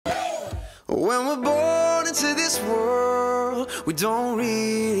When we're born into this world, we don't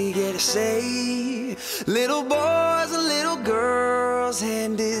really get a say. Little boys and little girls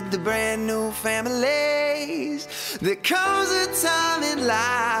handed the brand new families. There comes a time in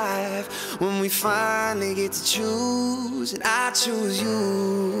life when we finally get to choose, and I choose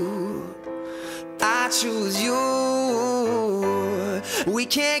you. I choose you. We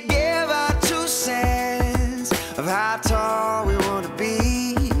can't give our 2 cents of how tall we want to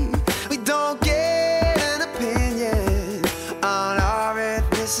be. We don't get an opinion on our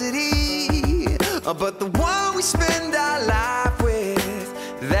ethnicity, but the one we spend our life with,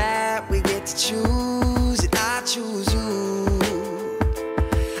 that we get to choose. And I choose you.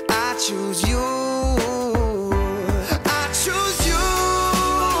 I choose you. I choose you.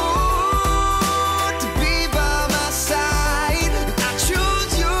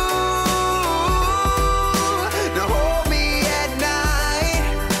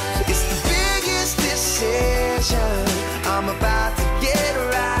 I'm about to get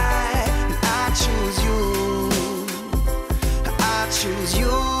right, and I choose you. I choose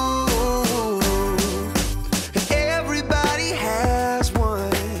you. Everybody has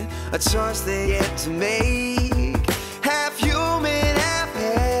one, a choice they get to make. Half human, half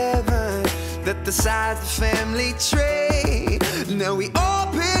heaven, that decides the family trait. Now we all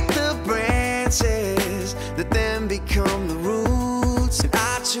pick the branches that then become the roots, and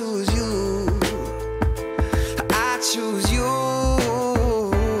I choose you. I choose you.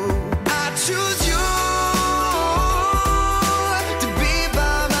 I choose you to be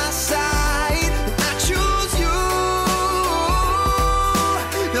by my side. I choose you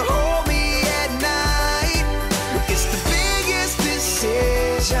to hold me at night. It's the biggest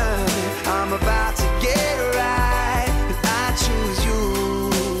decision I'm about to get right. I choose you.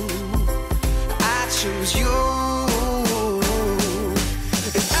 I choose you.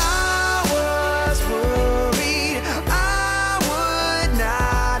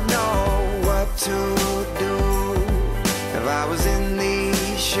 To do if I was in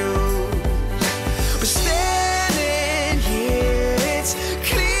these shoes. But standing here, it's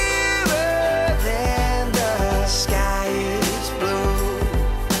clearer than the sky is blue.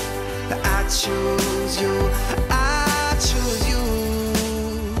 I choose you. I choose you.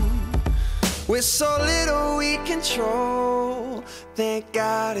 With so little we control, thank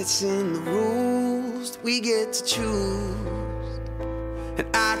God it's in the rules. We get to choose. And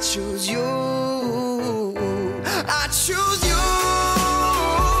I choose you. I choose you.